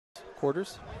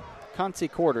quarters.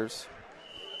 Kansi quarters.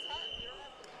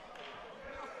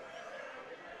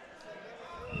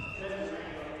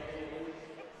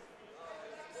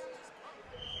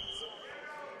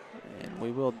 And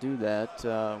we will do that.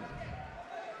 Our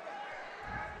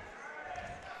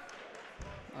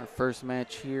first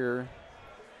match here.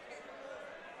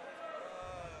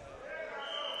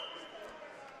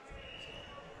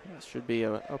 This should be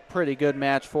a pretty good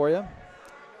match for you.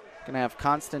 Going to have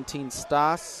Konstantin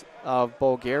Stas of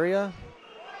Bulgaria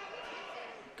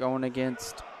going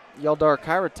against Yeldar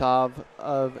Kairatov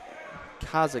of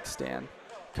Kazakhstan.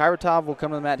 Kairatov will come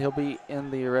to the mat. He'll be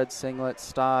in the red singlet.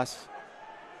 Stas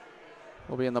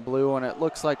will be in the blue, and it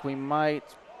looks like we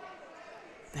might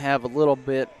have a little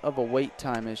bit of a wait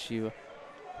time issue.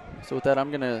 So with that,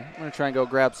 I'm gonna try and go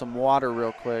grab some water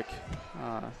real quick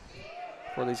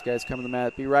before these guys come to the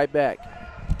mat. Be right back.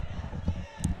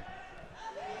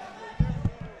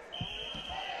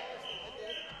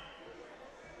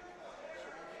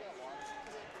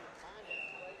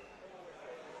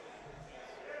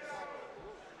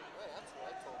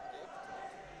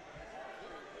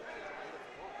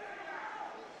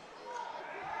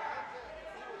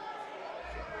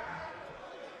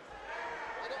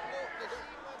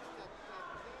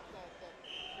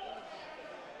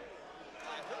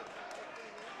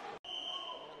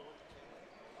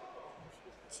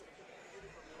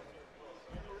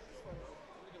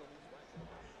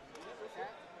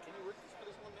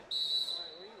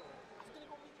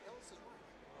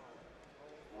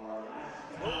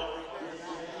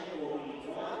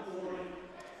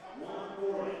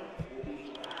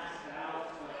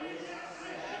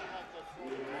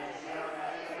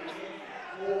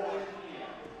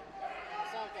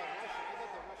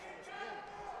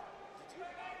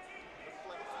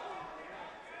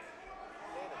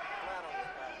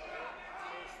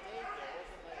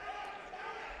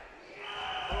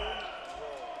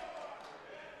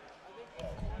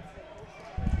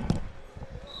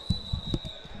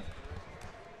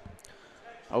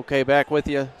 Okay, back with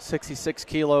you. 66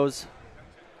 kilos.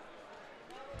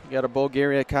 You got a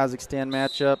Bulgaria-Kazakhstan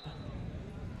matchup.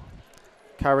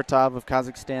 Kairatov of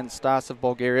Kazakhstan, Stas of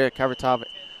Bulgaria. Kairatov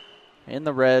in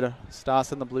the red,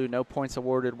 Stas in the blue. No points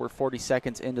awarded. We're 40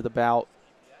 seconds into the bout.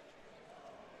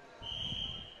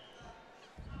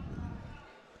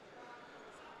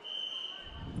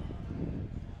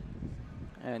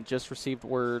 And just received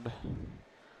word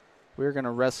we're going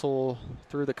to wrestle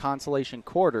through the consolation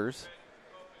quarters.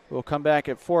 We'll come back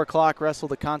at 4 o'clock, wrestle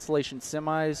the consolation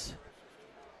semis,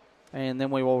 and then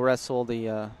we will wrestle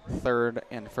the third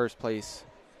and first place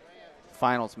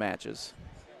finals matches.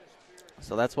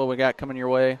 So that's what we got coming your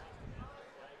way.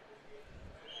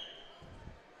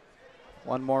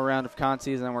 One more round of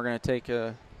consies, and then we're going to take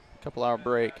a couple-hour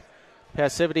break.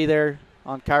 Passivity there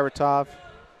on Kairatov.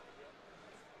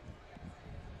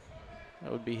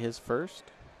 That would be his first.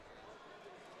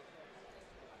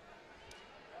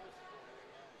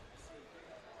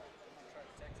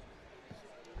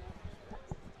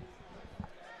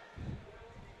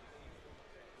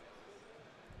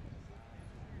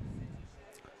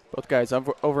 Both guys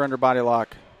over under body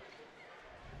lock.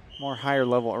 More higher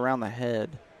level around the head.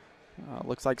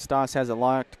 Looks like Stas has it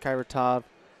locked. Kairatov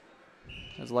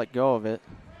has let go of it.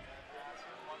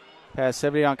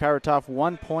 Passivity on Kairatov.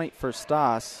 1 point for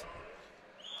Stas.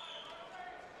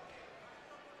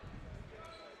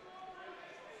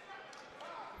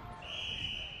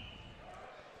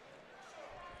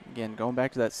 Again, going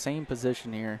back to that same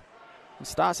position here. And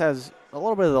Stas has a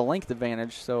little bit of the length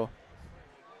advantage, so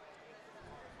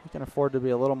he can afford to be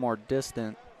a little more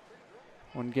distant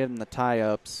when getting the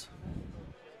tie-ups.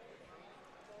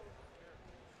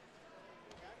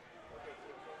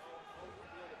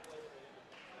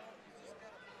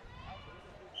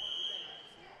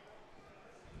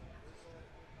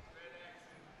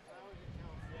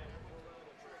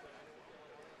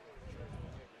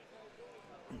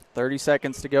 .30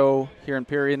 seconds to go here in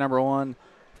period number 1.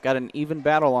 We've got an even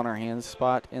battle on our hands.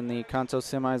 Spot in the Conso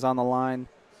semis on the line.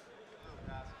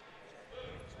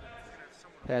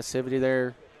 Passivity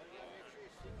there.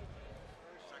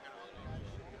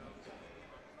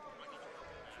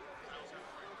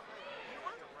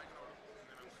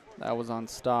 That was on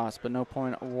Stas, but no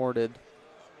point awarded.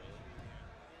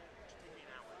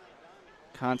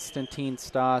 Konstantin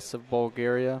Stas of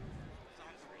Bulgaria.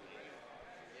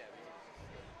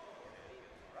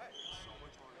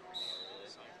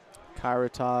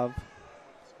 Kairatov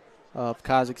of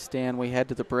Kazakhstan. We head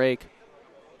to the break.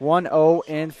 1-0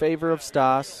 in favor of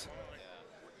Stas.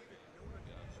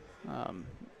 Not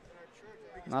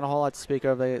a whole lot to speak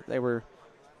of. They were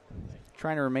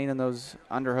trying to remain in those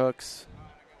underhooks,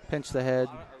 pinch the head.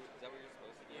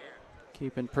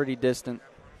 Keeping pretty distant.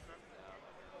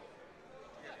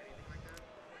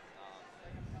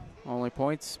 Only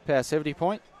points, passivity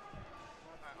point.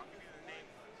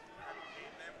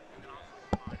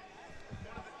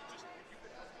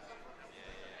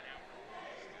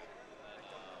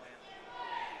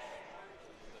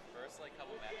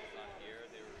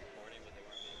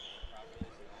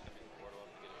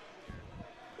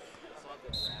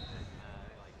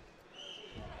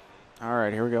 All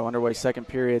right, here we go. Underway, second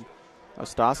period. Oh,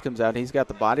 Stas comes out. He's got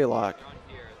the body lock.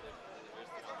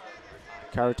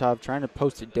 Kairatov trying to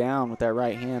post it down with that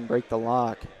right hand, break the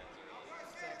lock.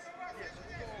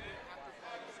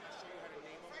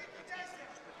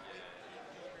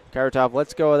 Kairatov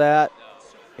lets go of that.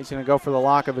 He's going to go for the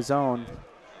lock of his own.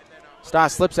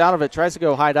 Stas slips out of it, tries to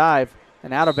go high dive,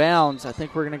 and out of bounds. I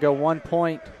think we're going to go 1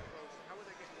 point.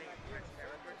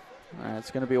 All right, it's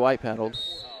going to be white paddled.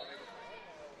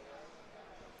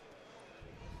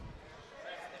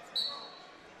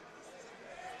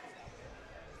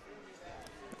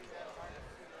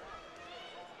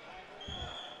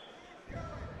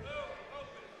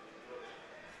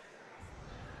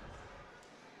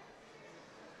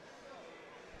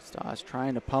 Stas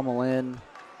trying to pummel in.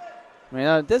 I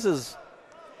mean, this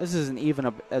isn't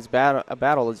even as bad a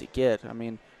battle as you get. I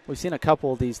mean, we've seen a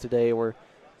couple of these today where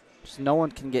just no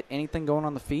one can get anything going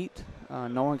on the feet.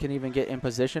 No one can even get in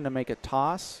position to make a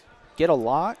toss, get a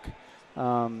lock.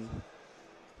 Unless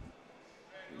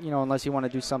you want to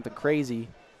do something crazy,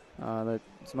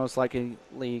 that's most likely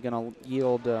going to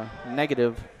yield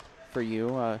negative for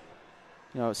you.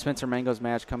 Spencer Mango's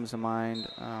match comes to mind.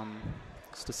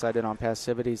 It's decided on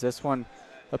passivities. This one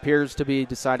appears to be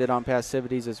decided on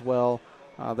passivities as well.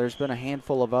 There's been a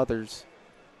handful of others.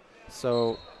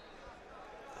 So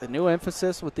the new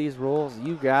emphasis with these rules,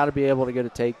 you got to be able to get a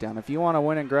takedown. If you want to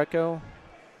win in Greco,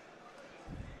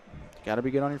 you got to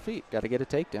be good on your feet. Got to get a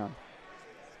takedown.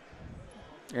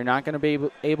 You're not going to be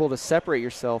able to separate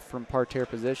yourself from parterre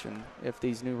position if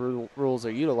these new rules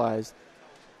are utilized,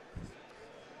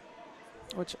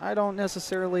 which I don't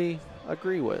necessarily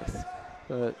agree with.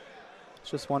 But it's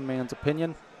just one man's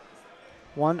opinion.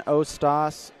 1-0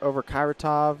 Stas over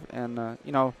Kairatov. And, if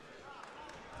you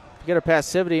get a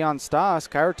passivity on Stas,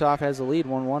 Kairatov has the lead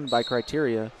 1-1 by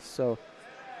criteria. So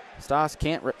Stas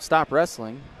can't stop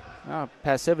wrestling.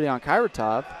 Passivity on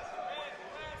Kairatov.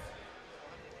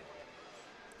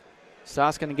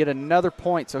 Stas going to get another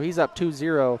point, so he's up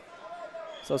 2-0.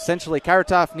 So essentially,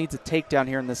 Kairatov needs a takedown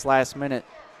here in this last minute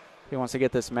if he wants to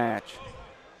get this match.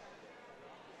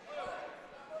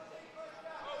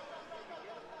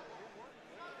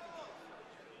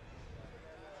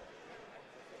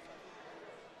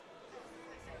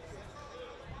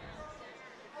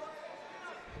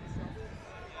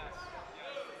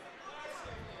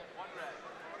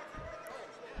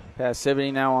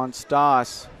 Passivity now on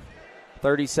Stas.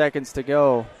 30 seconds to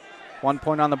go. 1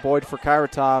 point on the board for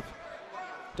Kairatov.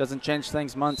 Doesn't change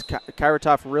things much.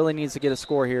 Kairatov really needs to get a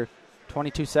score here.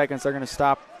 22 seconds. They're going to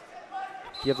stop.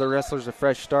 Give the wrestlers a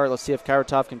fresh start. Let's see if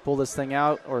Kairatov can pull this thing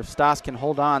out or if Stas can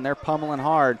hold on. They're pummeling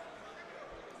hard.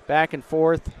 Back and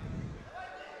forth.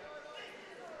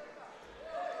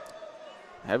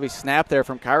 Heavy snap there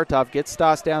from Kairatov. Gets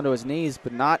Stas down to his knees,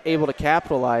 but not able to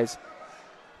capitalize.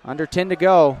 Under 10 to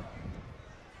go.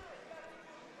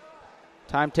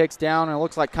 Time ticks down, and it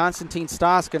looks like Konstantin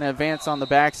Stas going to advance on the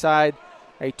backside.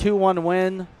 A 2-1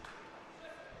 win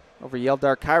over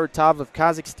Yeldar Kairatov of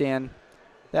Kazakhstan.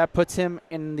 That puts him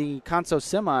in the Kanso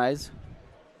semis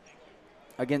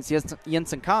against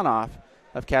Jensen Kanov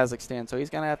of Kazakhstan. So he's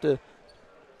going to have to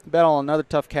battle another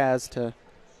tough Kaz to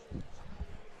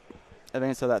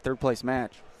advance to that third place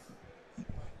match.